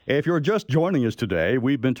If you're just joining us today,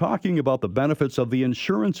 we've been talking about the benefits of the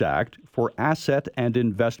Insurance Act for asset and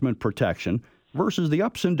investment protection versus the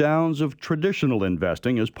ups and downs of traditional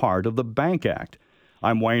investing as part of the Bank Act.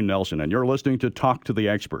 I'm Wayne Nelson, and you're listening to Talk to the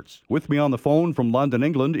Experts. With me on the phone from London,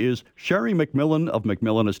 England, is Sherry MacMillan of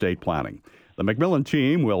MacMillan Estate Planning. The MacMillan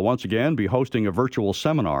team will once again be hosting a virtual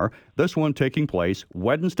seminar, this one taking place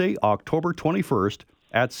Wednesday, October 21st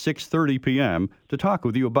at 6:30 p.m. to talk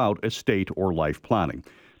with you about estate or life planning.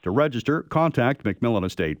 To register, contact MacMillan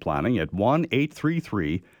Estate Planning at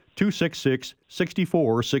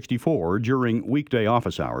 1-833-266-6464 during weekday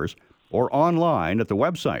office hours or online at the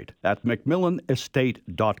website at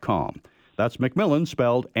macmillanestate.com. That's MacMillan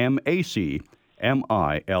spelled M-A-C-M-I-L-L-A-N.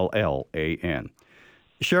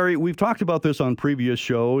 Sherry, we've talked about this on previous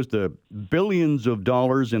shows, the billions of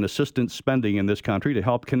dollars in assistance spending in this country to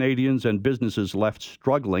help Canadians and businesses left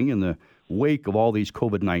struggling in the wake of all these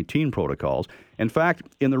COVID-19 protocols. In fact,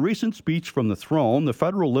 in the recent speech from the throne, the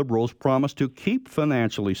federal Liberals promised to keep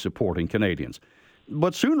financially supporting Canadians.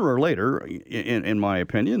 But sooner or later, in my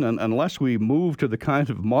opinion, unless we move to the kind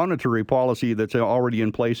of monetary policy that's already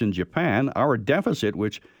in place in Japan, our deficit,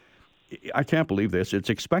 which I can't believe this, it's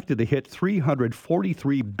expected to hit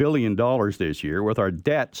 $343 billion this year, with our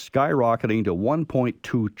debt skyrocketing to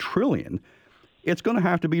 $1.2 trillion. It's going to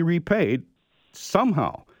have to be repaid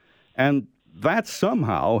somehow. And that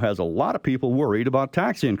somehow has a lot of people worried about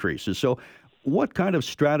tax increases. So what kind of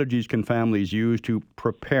strategies can families use to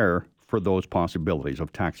prepare for those possibilities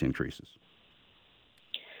of tax increases?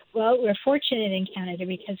 Well, we're fortunate in Canada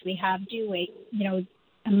because we have a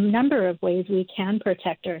number of ways we can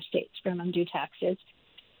protect our estates from undue taxes.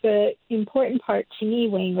 The important part to me,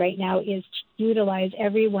 Wayne, right now is to utilize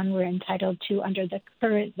everyone we're entitled to under the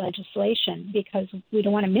current legislation, because we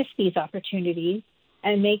don't want to miss these opportunities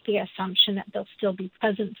and make the assumption that they'll still be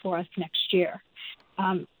present for us next year.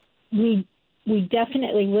 We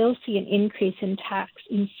definitely will see an increase in tax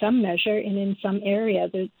in some measure, and in some area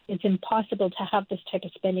it's impossible to have this type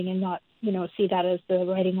of spending and not, see that as the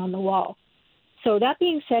writing on the wall. So that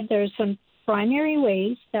being said, there's some primary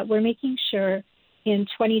ways that we're making sure in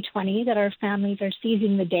 2020 that our families are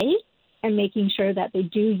seizing the day and making sure that they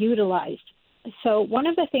do utilize. So one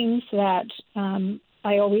of the things that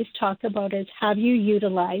I always talk about is, have you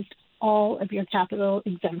utilized all of your capital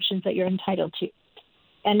exemptions that you're entitled to?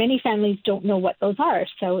 And many families don't know what those are,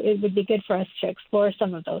 so it would be good for us to explore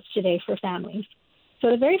some of those today for families. So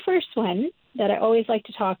the very first one that I always like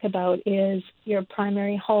to talk about is your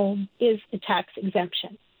primary home is a tax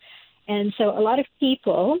exemption. And so a lot of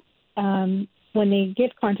people, when they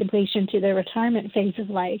give contemplation to their retirement phase of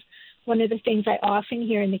life, one of the things I often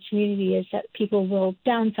hear in the community is that people will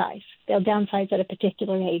downsize. They'll downsize at a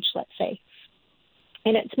particular age, let's say.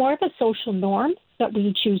 And it's more of a social norm that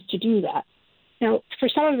we choose to do that. Now, for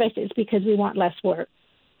some of us, it's because we want less work.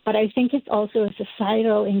 But I think it's also a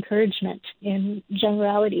societal encouragement in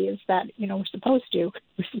generality is that, we're supposed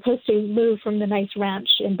to move from the nice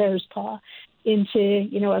ranch in Bear's Paw into,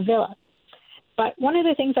 a villa. But one of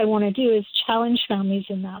the things I want to do is challenge families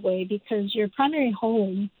in that way, because your primary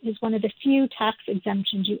home is one of the few tax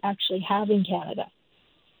exemptions you actually have in Canada.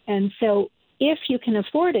 And so if you can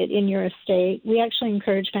afford it in your estate, we actually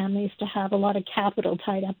encourage families to have a lot of capital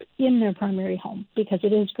tied up in their primary home because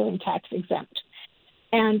it is going tax exempt.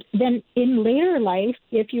 And then in later life,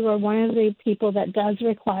 if you are one of the people that does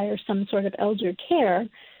require some sort of elder care,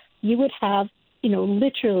 you would have,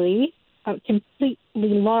 literally a completely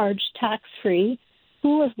large tax-free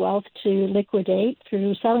pool of wealth to liquidate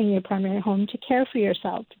through selling your primary home to care for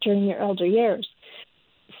yourself during your elder years.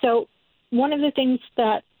 So one of the things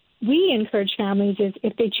that we encourage families is,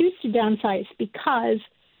 if they choose to downsize because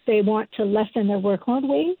they want to lessen their workload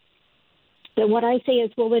weight, then what I say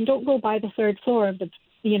is, well, then don't go buy the third floor of the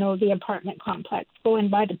apartment complex. Go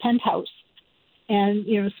and buy the penthouse and,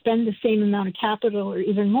 spend the same amount of capital or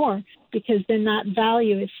even more, because then that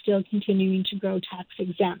value is still continuing to grow tax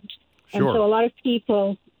exempt. Sure. And so a lot of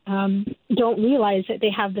people don't realize that they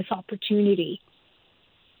have this opportunity.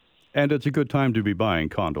 And it's a good time to be buying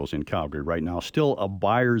condos in Calgary right now. Still a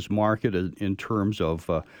buyer's market in terms of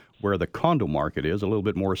where the condo market is, a little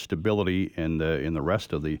bit more stability in the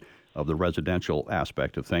rest of the residential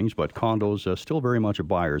aspect of things, but condos still very much a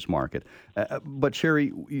buyer's market. But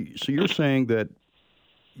Sherry, so you're saying that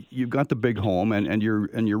you've got the big home, and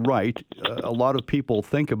you're right. A lot of people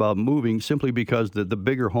think about moving simply because the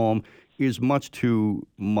bigger home is much too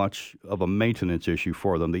much of a maintenance issue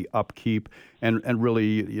for them. The upkeep, and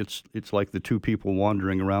really, it's like the two people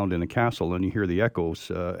wandering around in a castle, and you hear the echoes.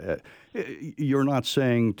 You're not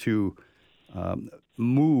saying to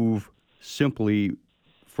move simply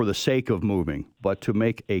for the sake of moving, but to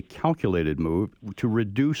make a calculated move to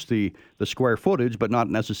reduce the square footage, but not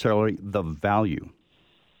necessarily the value.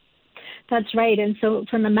 That's right. And so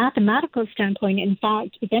from a mathematical standpoint, in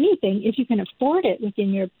fact, if anything, if you can afford it within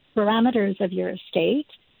your parameters of your estate,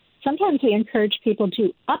 sometimes we encourage people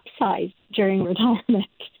to upsize during retirement,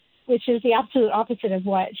 which is the absolute opposite of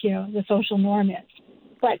what, the social norm is.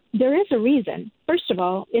 But there is a reason. First of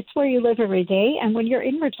all, it's where you live every day. And when you're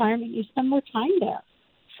in retirement, you spend more time there.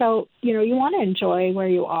 So, you want to enjoy where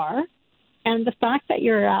you are. And the fact that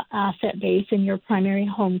your asset base in your primary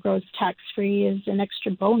home grows tax-free is an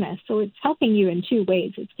extra bonus. So it's helping you in two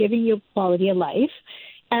ways. It's giving you quality of life,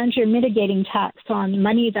 and you're mitigating tax on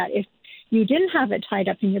money that if you didn't have it tied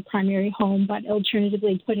up in your primary home, but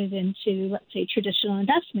alternatively put it into, let's say, traditional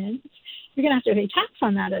investments, you're going to have to pay tax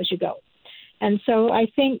on that as you go. And so I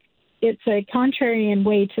think it's a contrarian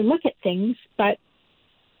way to look at things, but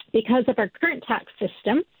because of our current tax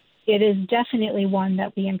system, it is definitely one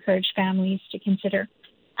that we encourage families to consider.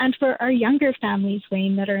 And for our younger families,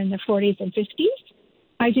 Wayne, that are in their 40s and 50s,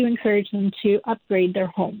 I do encourage them to upgrade their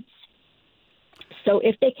homes. So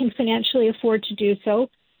if they can financially afford to do so,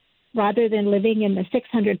 rather than living in the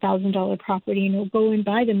 $600,000 property, go and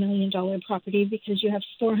buy the $1 million property because you have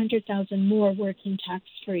 $400,000 more working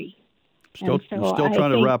tax-free. Still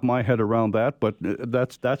trying to wrap my head around that, but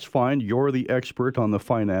that's fine. You're the expert on the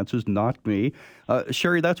finances, not me.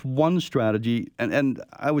 Sherry, that's one strategy, and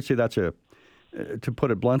I would say that's to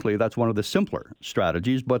put it bluntly, that's one of the simpler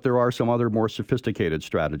strategies, but there are some other more sophisticated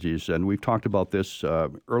strategies, and we've talked about this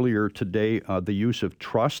earlier today, the use of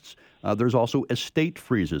trusts. There's also estate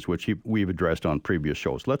freezes, which we've addressed on previous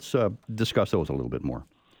shows. Let's discuss those a little bit more.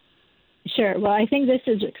 Sure. Well, I think this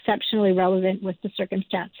is exceptionally relevant with the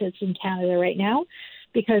circumstances in Canada right now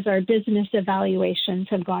because our business evaluations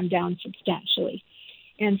have gone down substantially.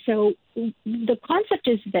 And so the concept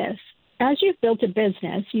is this. As you've built a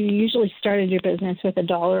business, you usually started your business with $1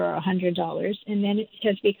 or $100, and then it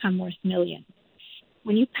has become worth millions.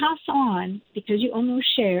 When you pass on, because you own those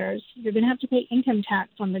shares, you're going to have to pay income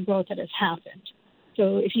tax on the growth that has happened.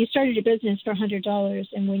 So if you started your business for $100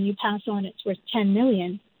 and when you pass on it's worth $10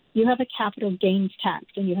 million, you have a capital gains tax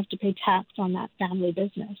and you have to pay tax on that family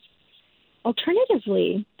business.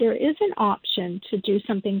 Alternatively, there is an option to do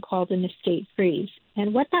something called an estate freeze.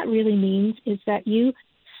 And what that really means is that you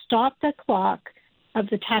stop the clock of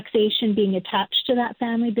the taxation being attached to that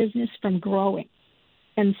family business from growing.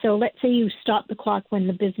 And so let's say you stop the clock when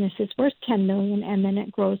the business is worth $10 million and then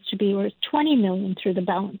it grows to be worth $20 million through the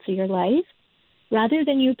balance of your life. Rather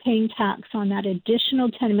than you paying tax on that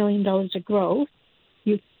additional $10 million of growth,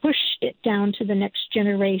 you push it down to the next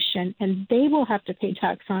generation, and they will have to pay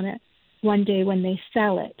tax on it one day when they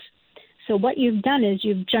sell it. So what you've done is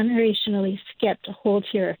you've generationally skipped a whole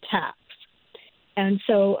tier of tax. And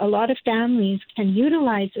so a lot of families can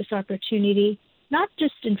utilize this opportunity, not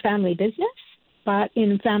just in family business, but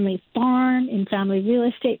in family farm, in family real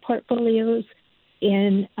estate portfolios,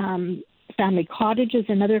 in family cottages,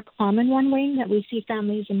 another common one, Wayne, that we see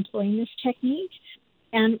families employing this technique.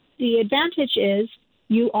 And the advantage is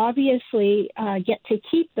you obviously get to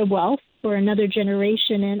keep the wealth for another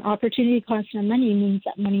generation, and opportunity cost of money means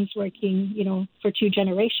that money's working, for two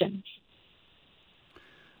generations.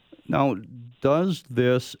 Now, does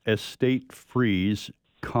this estate freeze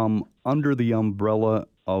come under the umbrella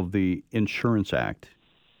of the Insurance Act?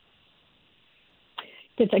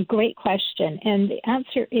 It's a great question, and the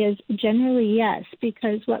answer is generally yes,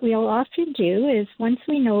 because what we'll often do is once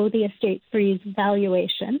we know the estate freeze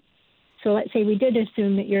valuation, so let's say we did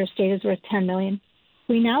assume that your estate is worth $10 million,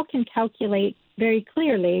 we now can calculate very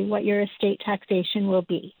clearly what your estate taxation will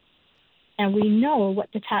be. And we know what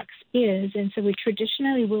the tax is, and so we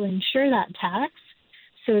traditionally will insure that tax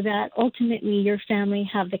so that ultimately your family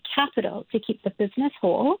have the capital to keep the business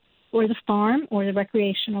whole or the farm or the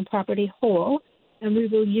recreational property whole, and we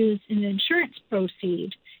will use an insurance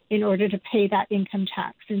proceed in order to pay that income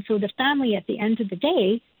tax. And so the family at the end of the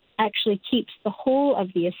day actually keeps the whole of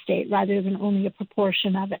the estate rather than only a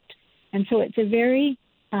proportion of it. And so it's a very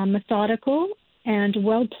methodical and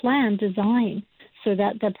well-planned design so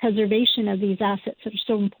that the preservation of these assets that are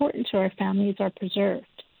so important to our families are preserved.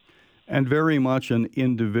 And very much an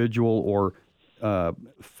individual or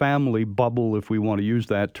family bubble, if we want to use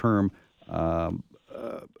that term,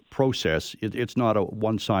 process. It's not a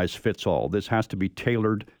one-size-fits-all. This has to be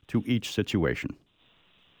tailored to each situation.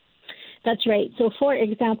 That's right. So, for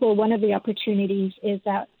example, one of the opportunities is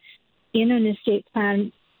that in an estate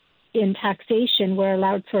plan in taxation, we're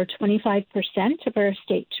allowed for 25% of our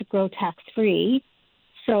estate to grow tax-free.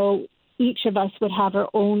 So, each of us would have our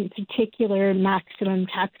own particular maximum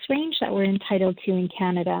tax range that we're entitled to in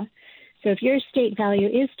Canada. So if your estate value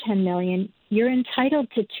is $10 million, you're entitled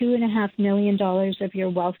to $2.5 million of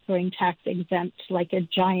your wealth growing tax exempt, like a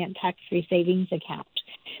giant tax-free savings account.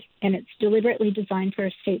 And it's deliberately designed for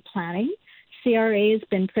estate planning. CRA has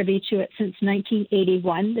been privy to it since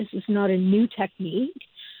 1981. This is not a new technique,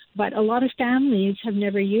 but a lot of families have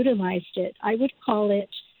never utilized it. I would call it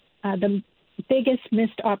the biggest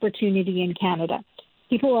missed opportunity in Canada.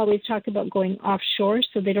 People always talk about going offshore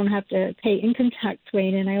so they don't have to pay income tax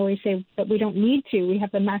rate, and I always say, but we don't need to. We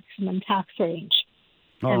have the maximum tax range.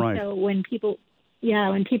 All right. So when people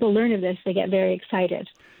learn of this, they get very excited.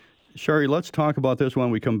 Sherry, let's talk about this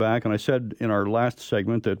when we come back. And I said in our last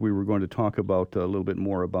segment that we were going to talk about a little bit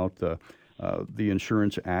more about the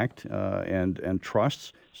Insurance Act and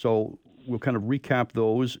trusts. So we'll kind of recap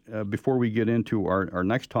those before we get into our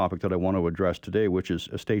next topic that I want to address today, which is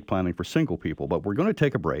estate planning for single people. But we're going to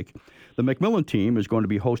take a break. The MacMillan team is going to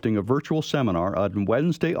be hosting a virtual seminar on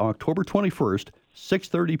Wednesday, October 21st,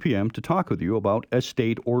 6:30 p.m. to talk with you about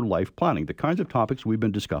estate or life planning, the kinds of topics we've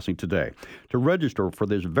been discussing today. To register for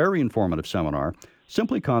this very informative seminar,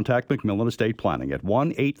 simply contact MacMillan Estate Planning at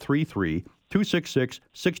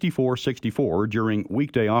 1-833-266-6464 during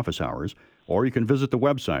weekday office hours, or you can visit the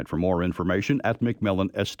website for more information at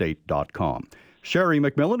MacMillanestate.com. Sherry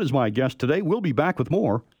MacMillan is my guest today. We'll be back with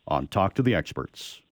more on Talk to the Experts.